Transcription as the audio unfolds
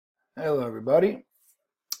Hello, everybody.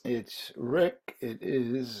 It's Rick. It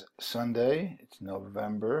is Sunday. It's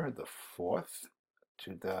November the 4th,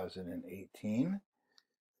 2018.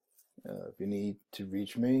 If you need to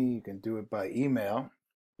reach me, you can do it by email,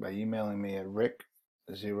 by emailing me at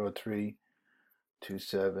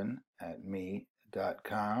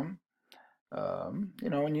rick0327@me.com.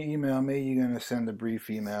 When you email me, you're going to send a brief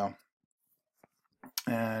email.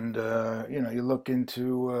 And, you look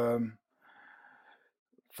into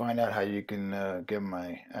find out how you can get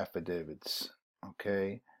my affidavits.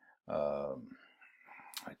 Okay. I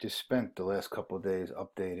just spent the last couple of days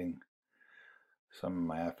updating some of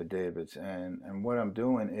my affidavits, and what I'm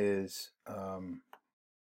doing is, what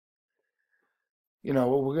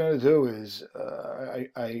we're going to do is,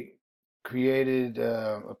 I created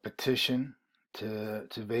a petition to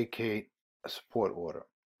vacate a support order.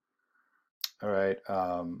 All right.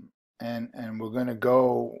 And we're going to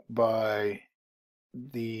go by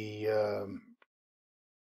the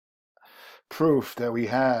proof that we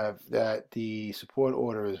have that the support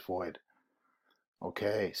order is void.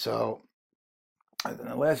 Okay, so in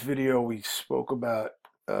the last video we spoke about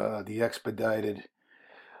the expedited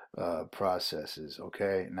processes.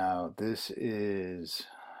 Okay, now this is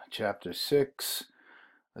chapter 6,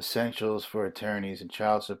 essentials for attorneys and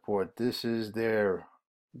child support. This is their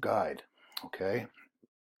guide. Okay,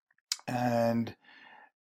 and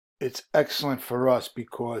it's excellent for us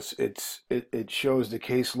because it shows the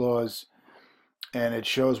case laws and it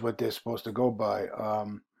shows what they're supposed to go by.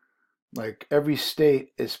 Like every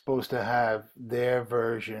state is supposed to have their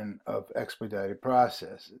version of expedited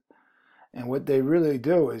process, and what they really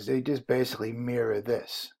do is they just basically mirror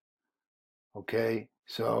this. Okay,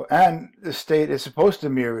 so and the state is supposed to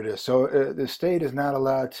mirror this, so the state is not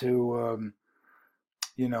allowed to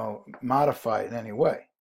modify it in any way.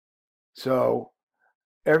 So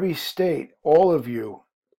every state, all of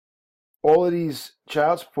these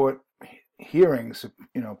child support hearings,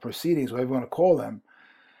 proceedings, whatever you want to call them,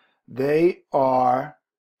 they are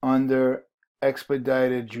under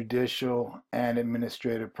expedited judicial and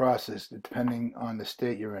administrative process, depending on the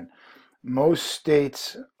state you're in. Most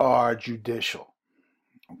states are judicial.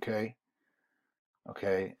 Okay.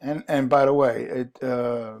 And by the way,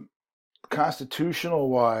 constitutional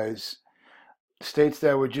wise, states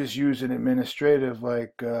that were just using administrative,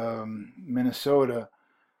 like Minnesota,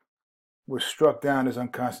 were struck down as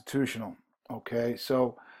unconstitutional. Okay,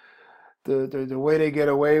 so the way they get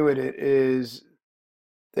away with it is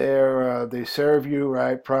they serve you,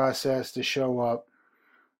 right, process to show up,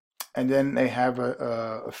 and then they have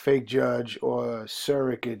a fake judge or a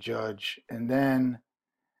surrogate judge, and then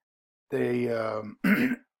they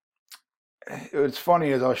what's funny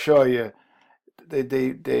is I'll show you,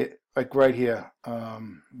 they like right here, let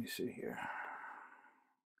me see here.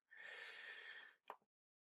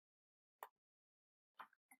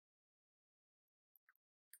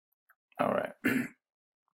 All right.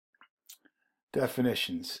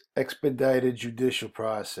 Definitions. Expedited judicial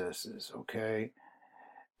processes. Okay.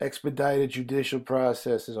 Expedited judicial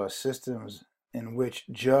processes are systems in which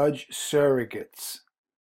judge surrogates.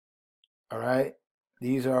 All right.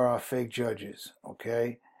 These are our fake judges.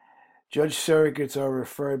 Okay. Judge surrogates are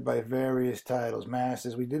referred by various titles.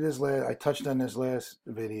 Masters. We did this I touched on this last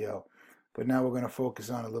video, but now we're going to focus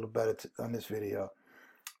on a little better on this video.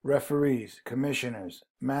 Referees, commissioners,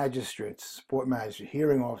 magistrates, support magistrates,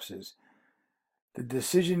 hearing officers. The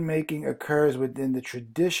decision-making occurs within the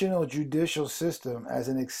traditional judicial system as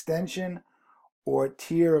an extension or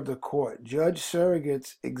tier of the court. Judge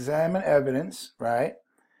surrogates examine evidence, right?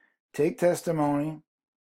 Take testimony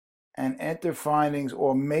and enter findings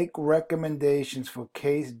or make recommendations for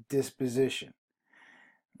case disposition.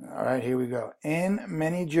 All right, here we go. In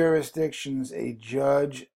many jurisdictions, a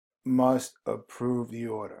judge must approve the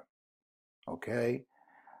order. Okay?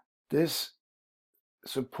 This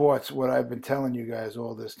supports what I've been telling you guys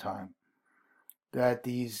all this time, that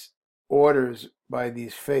these orders by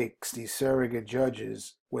these fakes, these surrogate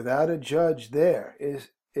judges, without a judge there,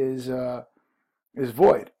 is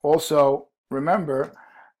void. Also, remember,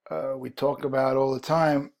 we talk about all the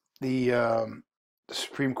time the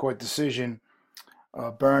Supreme Court decision,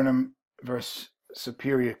 Burnham versus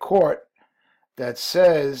Superior Court, that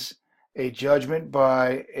says a judgment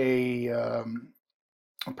by a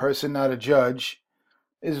person not a judge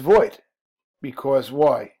is void. Because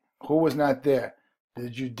why? Who was not there? The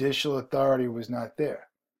judicial authority was not there.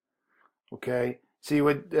 Okay? See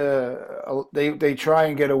what they try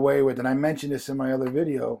and get away with, and I mentioned this in my other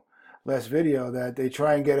video, last video, that they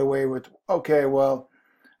try and get away with, okay, well,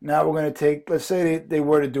 now we're going to take, let's say they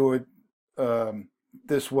were to do it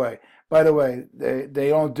this way. By the way, they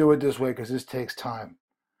don't do it this way because this takes time.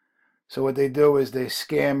 So what they do is they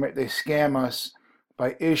scam us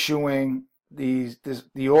by issuing the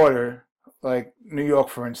order, like New York,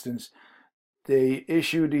 for instance. They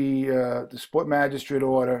issue the support magistrate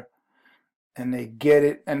order, and they get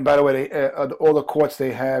it. And by the way, all the courts,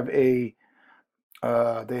 they have the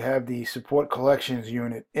support collections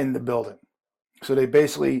unit in the building. So they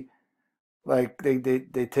basically, like, they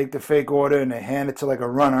take the fake order and they hand it to like a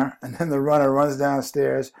runner, and then the runner runs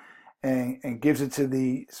downstairs and gives it to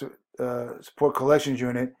the support collections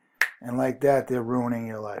unit, and like that, they're ruining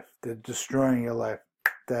your life. They're destroying your life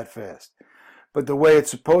that fast. But the way it's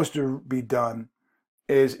supposed to be done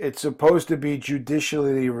is it's supposed to be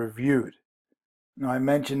judicially reviewed. Now, I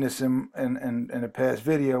mentioned this in a past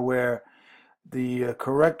video where the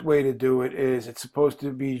correct way to do it is it's supposed to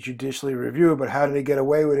be judicially reviewed, but how do they get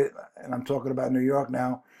away with it? And I'm talking about New York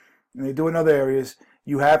now, and they do in other areas.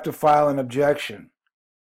 You have to file an objection.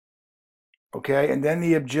 Okay, and then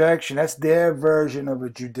the objection, that's their version of a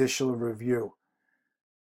judicial review.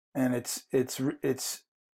 And it's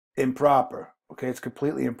improper. Okay, it's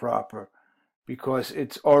completely improper because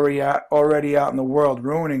it's already out in the world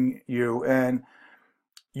ruining you, and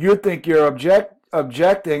you think you're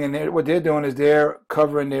objecting, and what they're doing is they're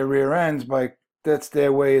covering their rear ends by, that's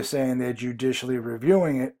their way of saying they're judicially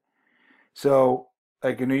reviewing it. So,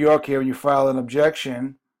 like in New York here, when you file an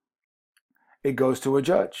objection, it goes to a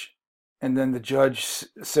judge. And then the judge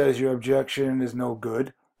says your objection is no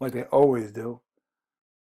good, like they always do.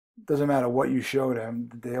 Doesn't matter what you show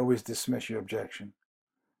them, they always dismiss your objection.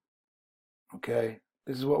 Okay?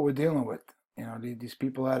 This is what we're dealing with. You know, these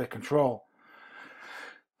people are out of control.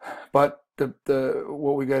 But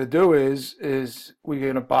what we got to do is we're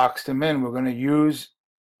going to box them in. We're going to use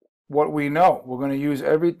what we know. We're going to use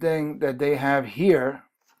everything that they have here,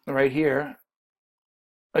 right here,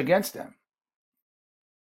 against them.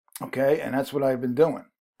 Okay, and that's what I've been doing.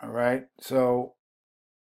 All right, so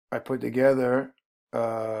I put together,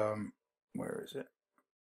 where is it?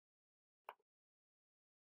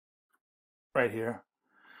 Right here,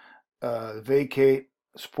 vacate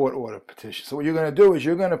support order petition. So what you're going to do is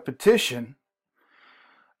you're going to petition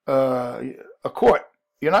a court.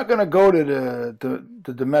 You're not going to go to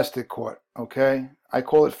the domestic court. Okay, I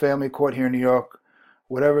call it family court here in New York,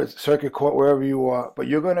 whatever, circuit court, wherever you are. But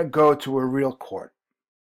you're going to go to a real court.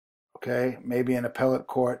 Okay, maybe an appellate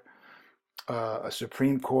court, a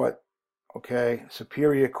Supreme Court, okay,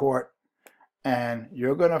 Superior Court, and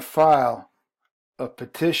you're going to file a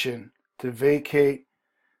petition to vacate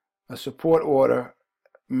a support order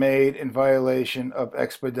made in violation of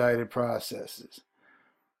expedited processes.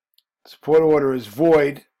 Support order is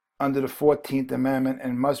void under the 14th Amendment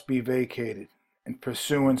and must be vacated in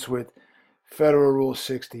pursuance with Federal Rule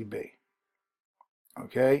 60B.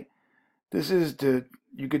 Okay, this is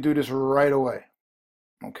you could do this right away.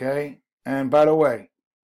 Okay, and by the way,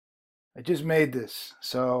 I just made this,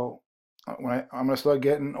 so when I'm gonna start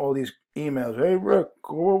getting all these emails. Hey Rick,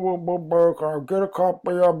 can I get a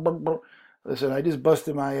copy of? Listen, I just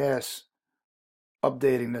busted my ass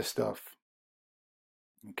updating this stuff.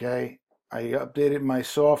 Okay, I updated my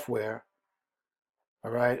software.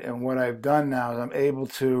 All right, and what I've done now is I'm able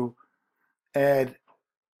to add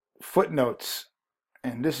footnotes,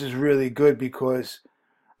 and this is really good because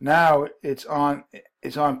now it's on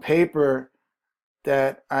paper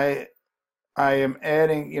that I am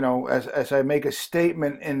adding, you know, as I make a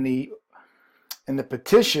statement in the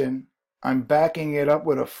petition, I'm backing it up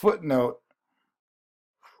with a footnote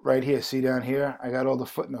right here. See down here, I got all the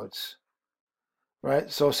footnotes, right?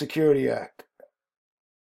 Social Security Act,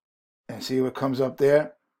 and see what comes up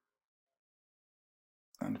there.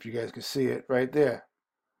 And if you guys can see it right there.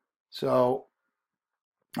 So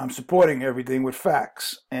I'm supporting everything with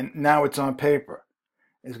facts, and now it's on paper.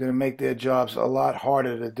 It's going to make their jobs a lot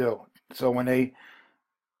harder to do. So when they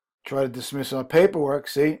try to dismiss our paperwork,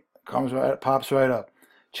 see, pops right up.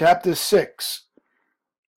 Chapter 6,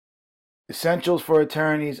 Essentials for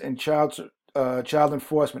Attorneys and Child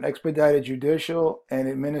Enforcement, Expedited Judicial and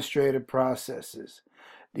Administrative Processes.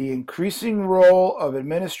 The increasing role of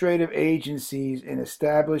administrative agencies in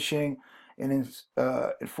establishing and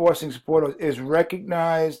enforcing support orders is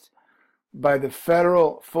recognized by the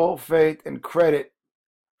federal full faith and credit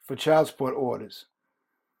for child support orders.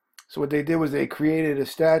 So what they did was they created a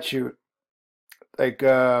statute, like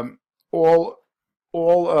all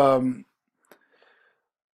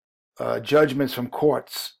judgments from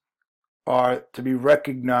courts are to be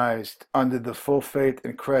recognized under the full faith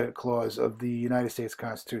and credit clause of the United States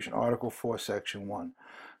Constitution, Article 4, Section 1.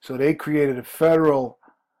 So they created a federal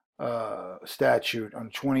statute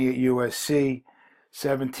on 28 U.S.C.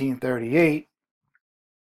 1738.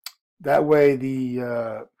 That way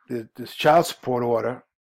the this child support order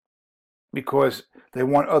because they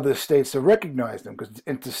want other states to recognize them because it's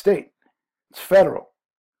interstate, it's federal,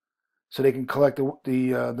 so they can collect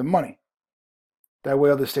the money. That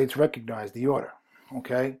way, other states recognize the order.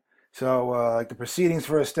 Okay, so like the proceedings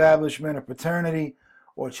for establishment of paternity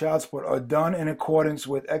or child support are done in accordance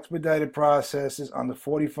with expedited processes under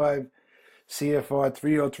 45 CFR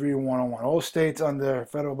 303.101. All states under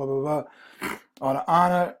federal blah blah blah are to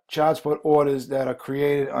honor child support orders that are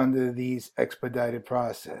created under these expedited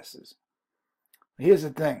processes. Here's the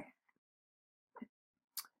thing.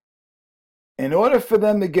 In order for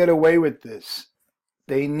them to get away with this,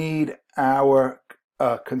 they need our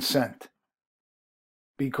consent.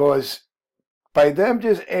 Because by them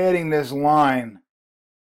just adding this line,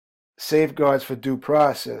 safeguards for due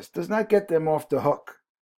process, does not get them off the hook.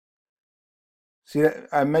 See,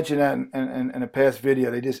 I mentioned that in a past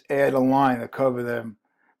video. They just add a line to cover them,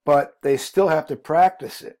 but they still have to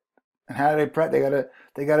practice it. And how do they practice?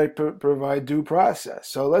 They got to provide due process.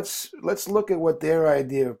 So let's look at what their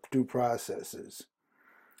idea of due process is.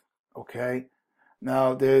 Okay.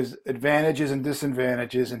 Now there's advantages and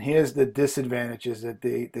disadvantages, and here's the disadvantages that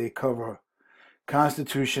they cover.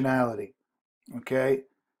 Constitutionality. Okay.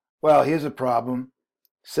 Well, here's a problem.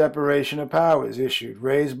 Separation of powers issued,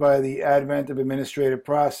 raised by the advent of administrative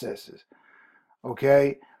processes.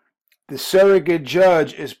 Okay? The surrogate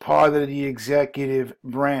judge is part of the executive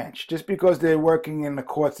branch. Just because they're working in the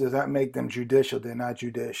courts does not make them judicial. They're not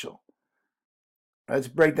judicial. Let's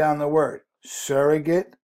break down the word.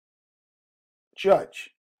 Surrogate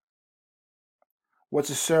judge.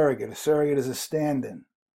 What's a surrogate? A surrogate is a stand-in.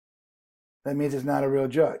 That means it's not a real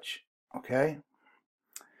judge. Okay?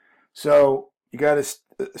 So you got a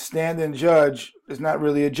stand-in judge is not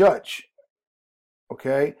really a judge.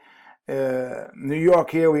 Okay? New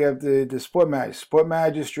York here we have the sport magistrate. Sport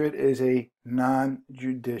magistrate is a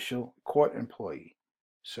non-judicial court employee.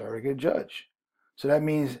 Surrogate judge. So that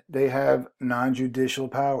means they have non-judicial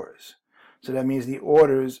powers. So that means the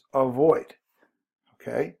orders are void.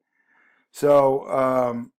 Okay?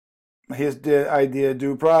 So here's the idea of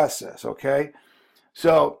due process. Okay?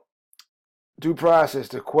 So due process.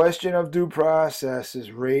 The question of due process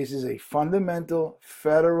raises a fundamental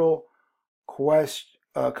federal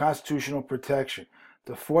constitutional protection.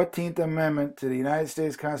 The 14th Amendment to the United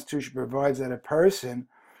States Constitution provides that a person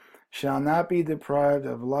shall not be deprived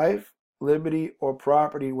of life, liberty, or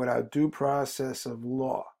property without due process of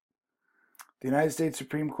law. The United States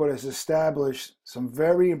Supreme Court has established some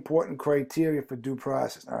very important criteria for due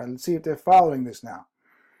process. All right, let's see if they're following this now.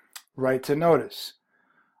 Right to notice.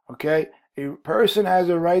 Okay? A person has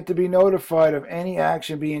a right to be notified of any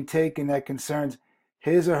action being taken that concerns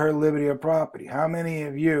his or her liberty or property. How many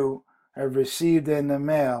of you have received in the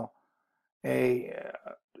mail that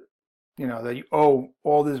you owe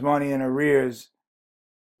all this money in arrears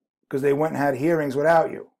because they went and had hearings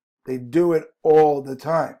without you? They do it all the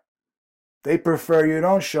time. They prefer you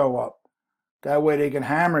don't show up. That way they can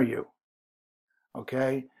hammer you.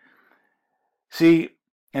 Okay? See,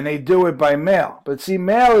 and they do it by mail. But see,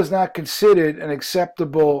 mail is not considered an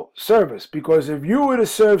acceptable service, because if you were to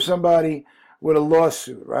serve somebody with a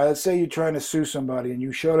lawsuit, right? Let's say you're trying to sue somebody and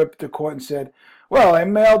you showed up at the court and said, well, I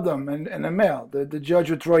mailed them in the mail. The judge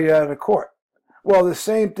would throw you out of the court. Well, the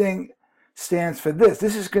same thing stands for this.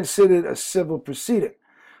 This is considered a civil proceeding.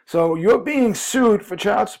 So you're being sued for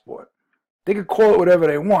child support. They could call it whatever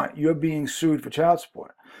they want. You're being sued for child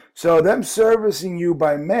support. So them servicing you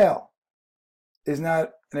by mail is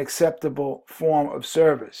not an acceptable form of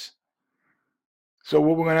service. So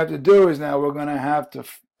what we're going to have to do is now we're going to have to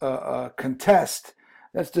contest.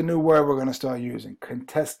 That's the new word we're going to start using,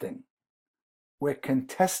 contesting. We're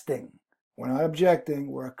contesting. We're not objecting,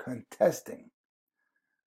 we're contesting.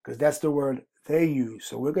 Because that's the word they use.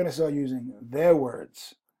 So we're going to start using their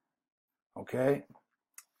words. Okay?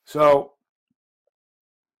 So,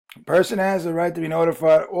 a person has the right to be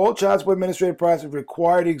notified. All child support administrative process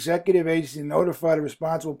require the executive agency to notify the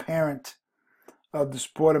responsible parent of the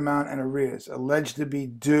support amount and arrears alleged to be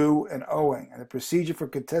due and owing, and the procedure for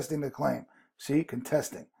contesting the claim. See,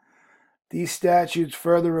 contesting. These statutes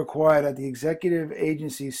further require that the executive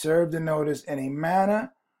agency serve the notice in a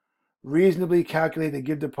manner reasonably calculated to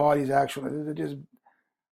give the parties actual.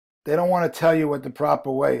 They don't want to tell you what the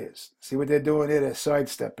proper way is. See what they're doing here? They're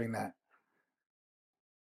sidestepping that.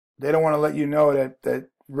 They don't want to let you know that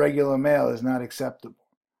regular mail is not acceptable.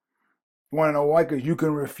 You want to know why? Because you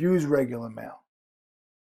can refuse regular mail.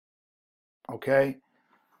 Okay?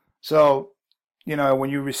 So, when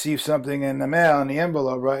you receive something in the mail, in the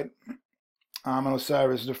envelope, right? Amon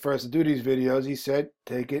Osiris is the first to do these videos. He said,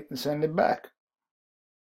 take it and send it back.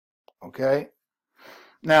 Okay?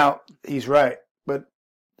 Now, he's right, but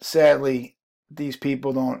sadly, these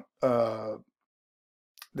people don't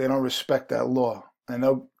they don't respect that law. And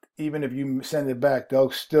they'll, even if you send it back,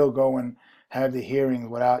 they'll still go and have the hearing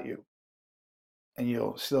without you, and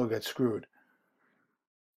you'll still get screwed.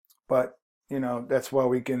 But, you know, that's why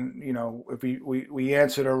we can, you know, if we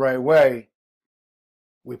answer the right way,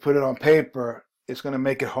 we put it on paper, it's going to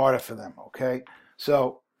make it harder for them, okay?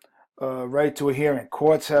 So, right to a hearing.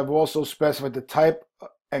 Courts have also specified the type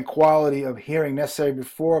and quality of hearing necessary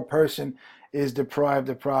before a person is deprived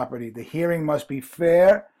of property. The hearing must be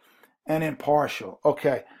fair and impartial.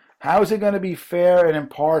 Okay, how is it going to be fair and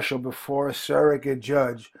impartial before a surrogate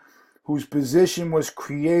judge whose position was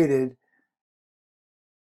created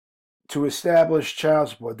to establish child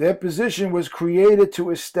support? Their position was created to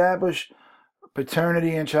establish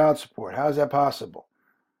paternity and child support. How is that possible?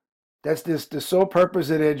 That's this, the sole purpose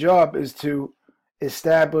of their job is to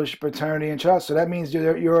establish paternity and child. So that means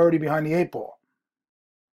you're already behind the 8 ball.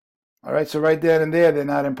 All right, so right then and there, they're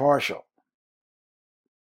not impartial.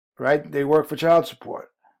 Right? They work for child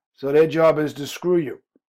support. So their job is to screw you.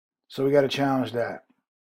 So we got to challenge that.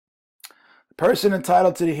 The person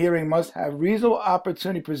entitled to the hearing must have reasonable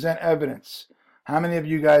opportunity to present evidence. How many of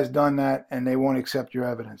you guys done that and they won't accept your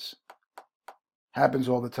evidence? Happens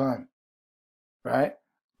all the time. Right?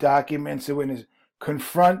 Documents the witness.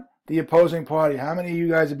 Confront the opposing party. How many of you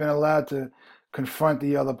guys have been allowed to confront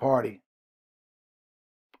the other party?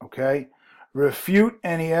 Okay? Refute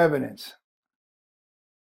any evidence.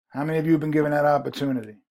 How many of you have been given that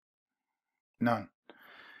opportunity? None.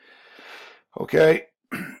 Okay?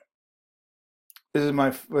 This is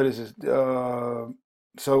my, what is this?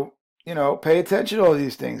 So, you know, pay attention to all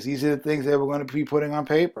these things. These are the things that we're going to be putting on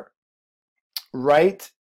paper. Right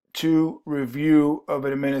to review of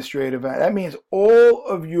an administrative act. That means all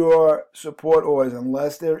of your support orders,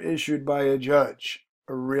 unless they're issued by a judge,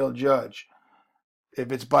 a real judge,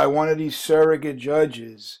 if it's by one of these surrogate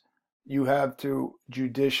judges, you have to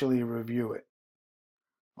judicially review it.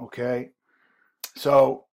 Okay?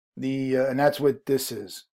 So, and that's what this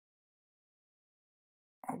is.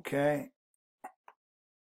 Okay?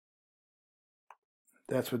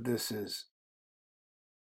 That's what this is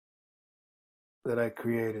that I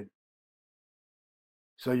created.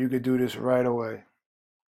 So you could do this right away.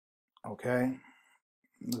 Okay?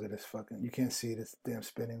 Look at this fucking, you can't see this damn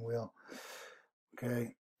spinning wheel.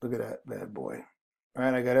 Okay? Look at that bad boy. All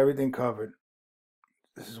right, I got everything covered.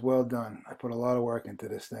 This is well done. I put a lot of work into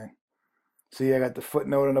this thing. See, I got the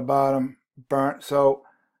footnote on the bottom, burnt. So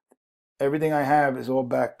everything I have is all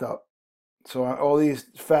backed up. So all these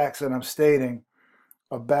facts that I'm stating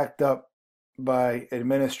are backed up by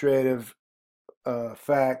administrative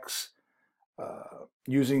facts,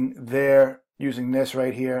 using this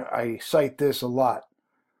right here. I cite this a lot.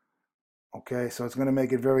 Okay, so it's going to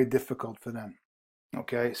make it very difficult for them.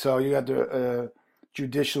 Okay, so you got the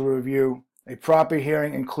judicial review. A proper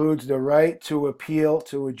hearing includes the right to appeal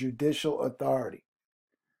to a judicial authority.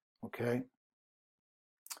 Okay.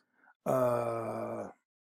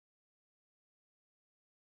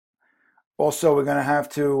 Also, we're going to have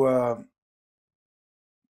to,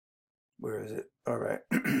 where is it? All right.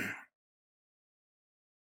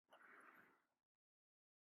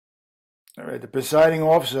 All right. The presiding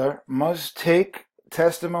officer must take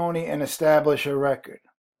testimony and establish a record.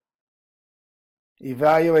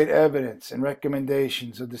 Evaluate evidence and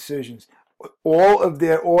recommendations of decisions. All of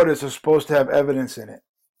their orders are supposed to have evidence in it.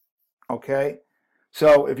 Okay?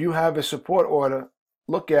 So if you have a support order,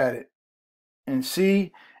 look at it and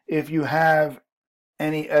see if you have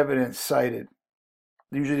any evidence cited.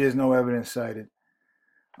 Usually there's no evidence cited.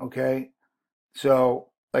 Okay? So,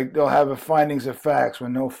 like, they'll have a findings of facts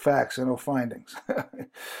with no facts and no findings.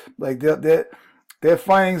 Like, their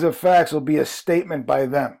findings of facts will be a statement by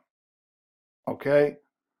them. Okay?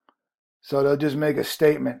 So they'll just make a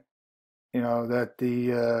statement, you know, that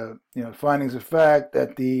the, findings of fact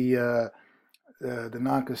that the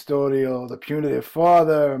non-custodial, the punitive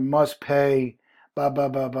father must pay, blah, blah,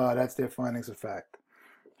 blah, blah. That's their findings of fact.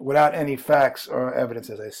 Without any facts or evidence,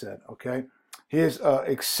 as I said, okay? Here's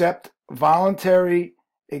accept voluntary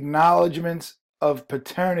acknowledgments of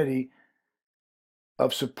paternity,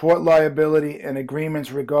 of support liability, and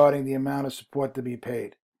agreements regarding the amount of support to be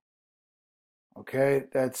paid. Okay,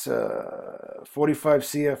 that's 45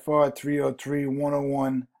 CFR 303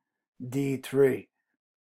 101D3.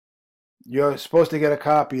 You're supposed to get a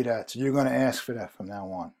copy of that, so you're going to ask for that from now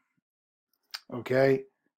on. Okay?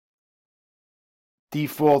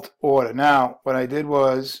 Default order. Now, what I did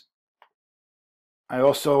was, I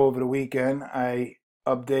also, over the weekend, I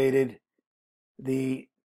updated the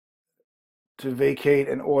to vacate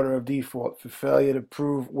an order of default for failure to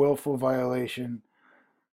prove willful violation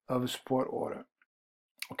of a support order.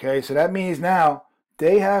 Okay, so that means now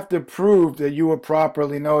they have to prove that you were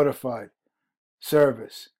properly notified.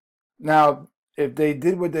 Service. Now, if they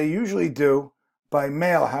did what they usually do by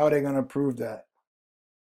mail, how are they going to prove that?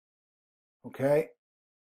 Okay.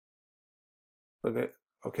 Look at,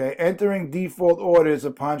 okay. Entering default orders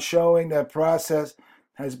upon showing that process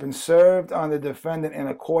has been served on the defendant in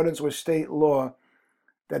accordance with state law,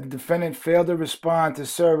 that the defendant failed to respond to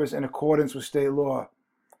service in accordance with state law.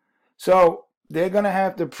 So they're going to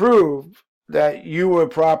have to prove that you were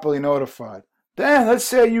properly notified. Then let's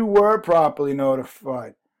say you were properly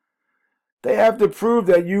notified. They have to prove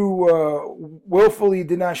that you willfully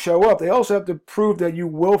did not show up. They also have to prove that you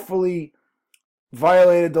willfully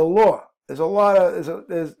violated the law. There's a lot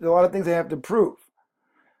of things they have to prove.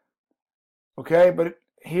 Okay, but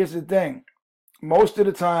here's the thing. Most of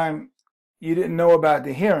the time, you didn't know about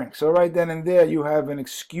the hearing. So right then and there, you have an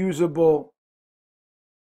excusable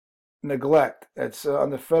neglect. That's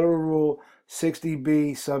under Federal Rule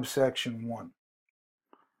 60B, subsection 1.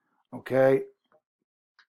 Okay?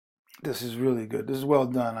 This is really good. This is well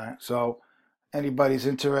done. Right? So anybody's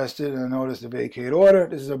interested in a notice to vacate order,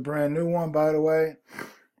 this is a brand new one, by the way.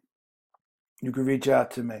 You can reach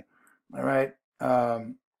out to me. All right?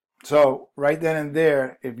 So right then and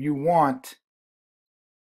there, if you want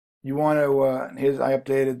to, here's, I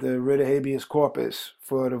updated the writ of habeas corpus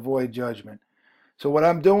for the void judgment. So what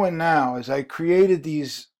I'm doing now is I created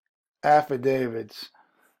these affidavits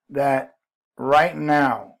that right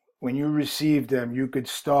now, when you receive them, you could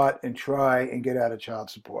start and try and get out of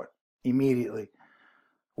child support immediately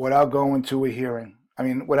without going to a hearing. I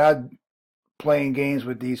mean, without playing games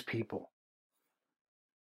with these people.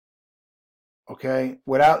 Okay?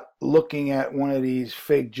 Without looking at one of these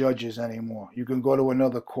fake judges anymore. You can go to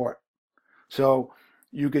another court. So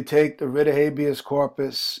you could take the writ of habeas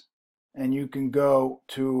corpus and you can go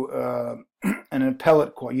to an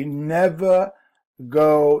appellate court. You never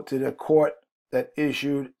go to the court that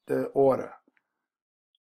issued the order.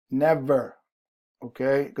 Never.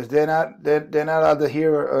 Okay? Because they're not allowed to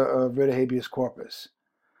hear a writ of habeas corpus.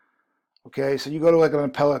 Okay? So you go to like an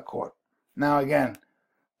appellate court. Now again,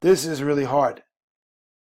 this is really hard.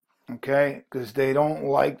 Okay? Because they don't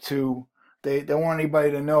like to, they don't want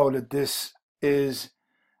anybody to know that this is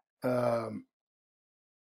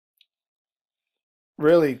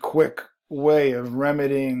really quick way of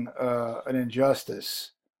remedying an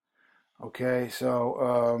injustice. Okay,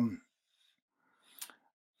 so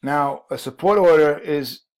now a support order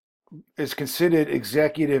is considered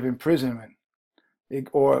executive imprisonment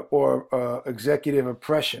or executive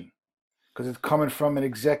oppression because it's coming from an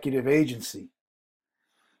executive agency.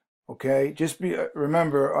 Okay, just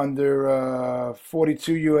remember under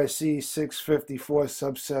 42 U.S.C. 654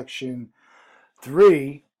 subsection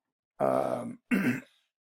 3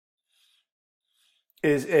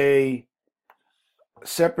 is a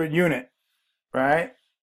separate unit, right?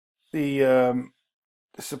 The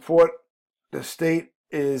support, the state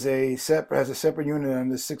is has a separate unit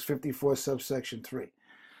under 654 subsection 3.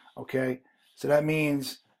 Okay, so that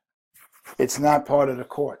means it's not part of the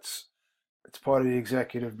courts. It's part of the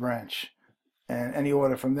executive branch, and any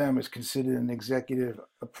order from them is considered an executive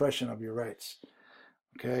oppression of your rights.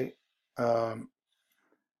 Okay,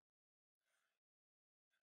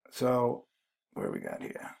 so where we got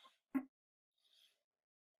here?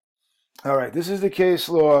 All right, this is the case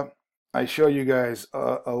law. I show you guys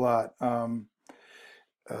a lot.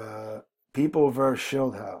 People versus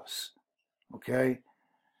Schildhaus. Okay,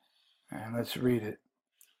 and let's read it.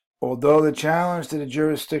 Although the challenge to the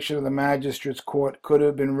jurisdiction of the magistrate's court could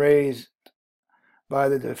have been raised by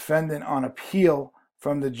the defendant on appeal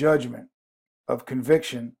from the judgment of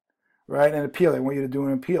conviction, right? An appeal. They want you to do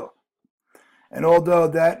an appeal. And although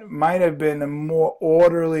that might have been a more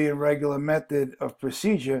orderly and regular method of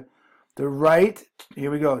procedure, the right,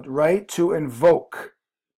 here we go, the right to invoke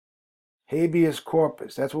habeas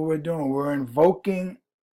corpus. That's what we're doing. We're invoking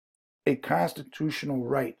a constitutional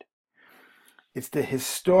right. It's the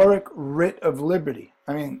historic writ of liberty.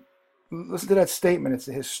 I mean, listen to that statement. It's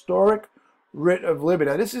the historic writ of liberty.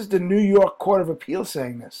 Now, this is the New York Court of Appeal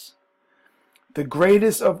saying this. The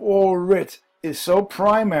greatest of all writ is so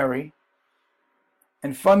primary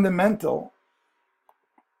and fundamental.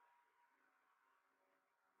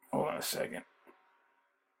 Hold on a second.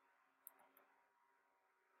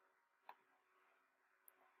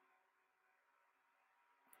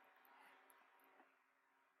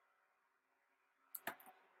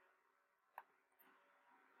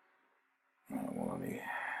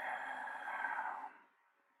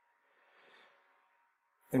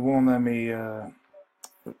 it won't let me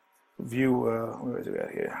view, where is it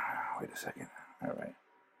at here? Wait a second. All right.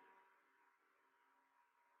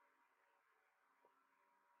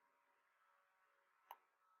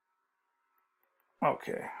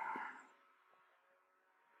 Okay.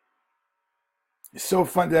 It's so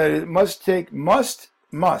fun that it must, it's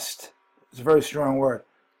a very strong word.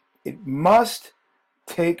 It must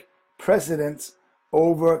take precedence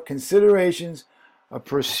over considerations of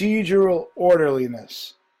procedural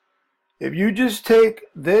orderliness. If you just take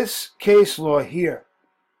this case law here,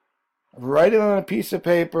 write it on a piece of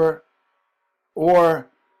paper, or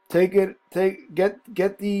get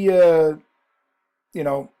the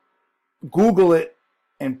Google it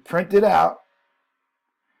and print it out,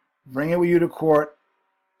 bring it with you to court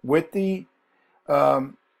with the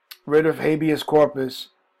writ of habeas corpus,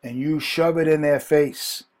 and you shove it in their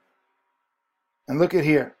face. And look at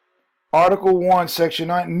here, Article 1, Section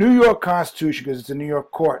 9, New York Constitution, because it's a New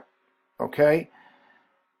York court, okay?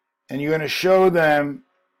 And you're going to show them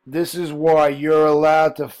this is why you're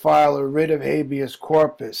allowed to file a writ of habeas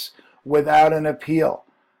corpus without an appeal,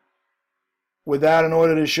 without an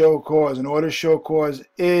order to show cause. An order to show cause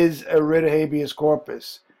is a writ of habeas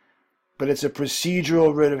corpus, but it's a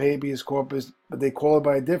procedural writ of habeas corpus, but they call it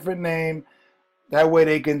by a different name. That way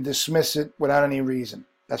they can dismiss it without any reason.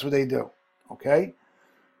 That's what they do, okay?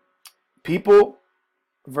 People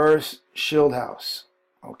versus Schildhaus,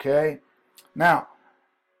 okay? Now,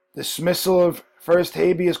 dismissal of first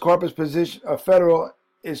habeas corpus position of federal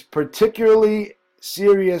is particularly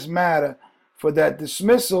serious matter, for that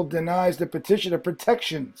dismissal denies the petitioner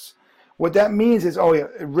protections. What that means is,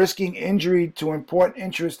 risking injury to important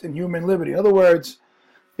interest in human liberty. In other words,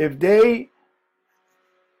 if they,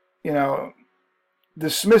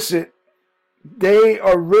 dismiss it, they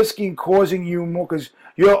are risking causing you more, because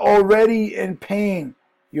you're already in pain.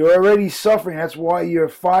 You're already suffering. That's why you're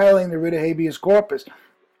filing the writ of habeas corpus,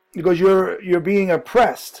 because you're being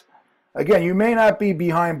oppressed. Again, you may not be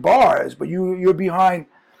behind bars, but you're behind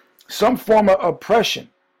some form of oppression.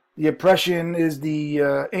 The oppression is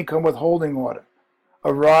the income withholding order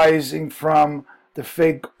arising from the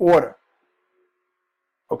fake order.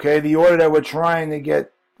 Okay, the order that we're trying to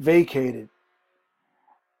get vacated.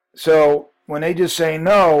 So when they just say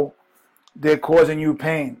no, they're causing you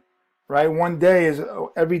pain, right?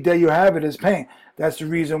 Every day you have it is pain. That's the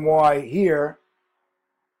reason why here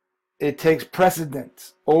it takes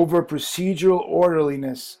precedence over procedural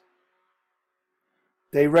orderliness.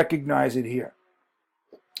 They recognize it here.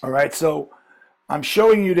 All right, so I'm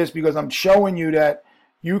showing you this because I'm showing you that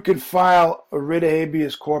you can file a writ of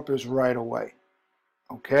habeas corpus right away.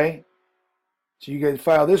 Okay? So you can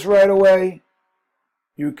file this right away.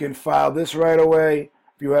 You can file this right away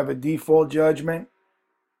if you have a default judgment,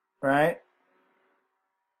 right?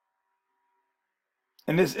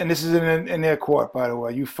 And this is in their court, by the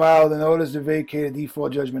way. You file the notice to vacate a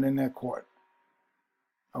default judgment in their court.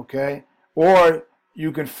 Okay? Or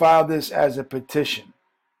you can file this as a petition.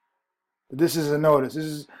 This is a notice.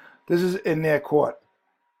 This is in their court.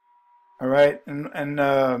 All right? And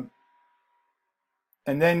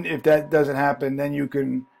then if that doesn't happen, then you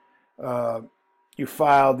can you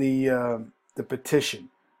file the petition.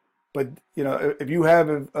 But if you have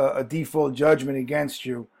a default judgment against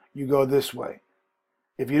you, you go this way.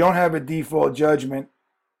 If you don't have a default judgment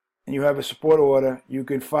and you have a support order, you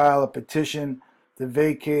can file a petition to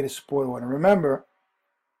vacate a support order. Remember,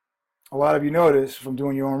 a lot of you know this from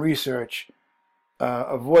doing your own research,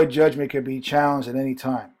 a void judgment can be challenged at any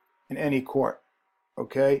time in any court.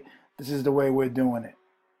 Okay? This is the way we're doing it.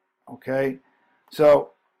 Okay?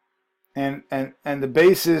 So, and the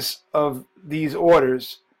basis of these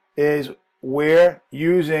orders is we're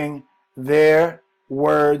using their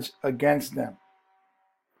words against them.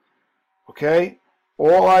 Okay?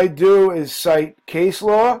 All I do is cite case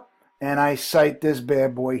law, and I cite this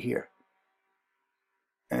bad boy here.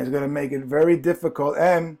 And it's going to make it very difficult.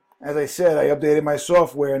 And as I said, I updated my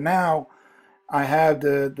software. Now I have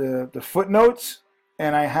the footnotes,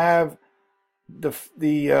 and I have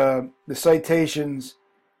the citations,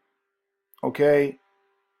 okay,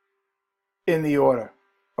 in the order,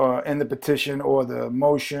 or in the petition, or the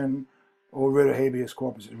motion, or writ of habeas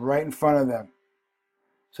corpus. It's right in front of them.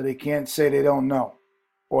 So they can't say they don't know,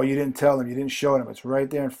 or you didn't tell them, you didn't show them. It's right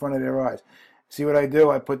there in front of their eyes. See what I do?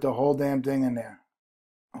 I put the whole damn thing in there.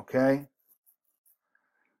 Okay?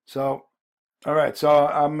 So, all right. So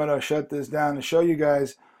I'm going to shut this down to show you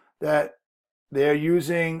guys that they're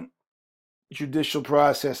using judicial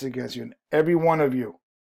process against you. And every one of you.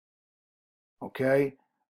 Okay?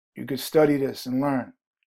 You could study this and learn.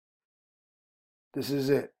 This is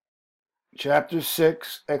it. Chapter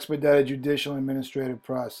 6, Expedited Judicial Administrative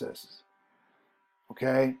Processes.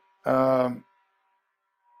 Okay? 1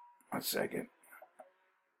 second.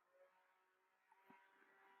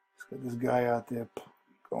 Let's get this guy out there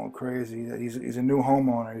going crazy. He's a new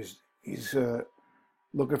homeowner. He's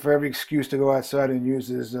looking for every excuse to go outside and use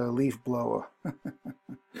his leaf blower. Where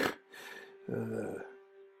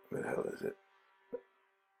the hell is it?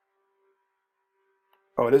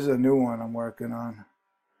 Oh, this is a new one I'm working on.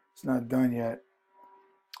 It's not done yet.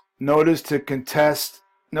 Notice to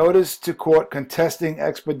court contesting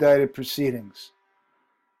expedited proceedings.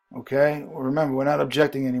 Okay? Well, remember, we're not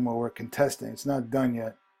objecting anymore. We're contesting. It's not done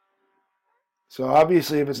yet. So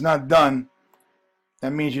obviously, if it's not done,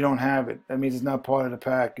 that means you don't have it. That means it's not part of the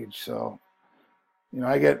package. So,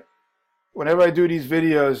 whenever I do these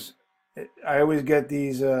videos, I always get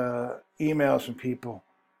these emails from people.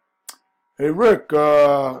 Hey, Rick,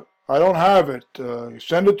 I don't have it.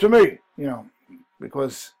 Send it to me.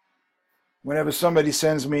 Because whenever somebody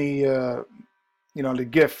sends me, the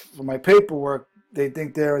gift for my paperwork, they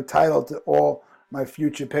think they're entitled to all my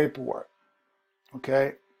future paperwork.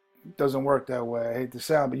 Okay? It doesn't work that way. I hate to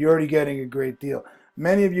sound, but you're already getting a great deal.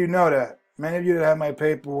 Many of you know that. Many of you that have my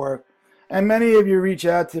paperwork. And many of you reach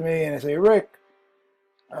out to me and they say, Rick,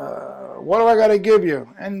 what do I got to give you?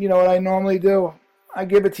 And you know what I normally do? I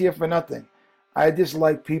give it to you for nothing. I just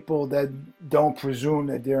like people that don't presume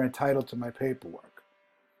that they're entitled to my paperwork.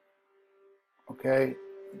 Okay?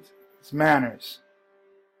 It's manners.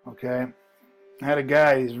 Okay? I had a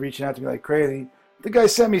guy, he's reaching out to me like crazy. The guy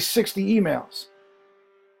sent me 60 emails.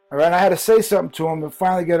 All right? I had to say something to him to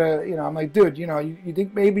finally get I'm like, dude, you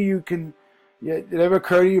think maybe you can, did it ever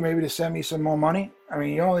occur to you maybe to send me some more money? I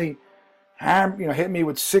mean, you only hit me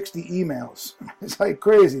with 60 emails. It's like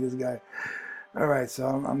crazy, this guy. All right, so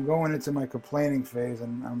I'm going into my complaining phase,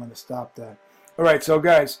 and I'm going to stop that. All right, so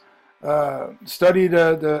guys, study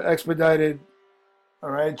the expedited,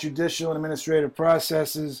 all right, judicial and administrative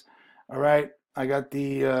processes. All right, I got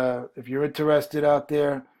the, if you're interested out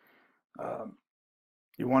there,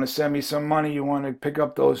 you want to send me some money, you want to pick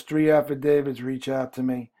up those 3 affidavits, reach out to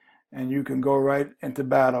me, and you can go right into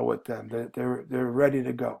battle with them. They're ready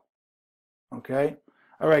to go. Okay?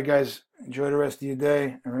 All right, guys, enjoy the rest of your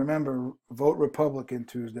day. And remember, vote Republican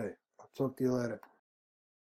Tuesday. I'll talk to you later.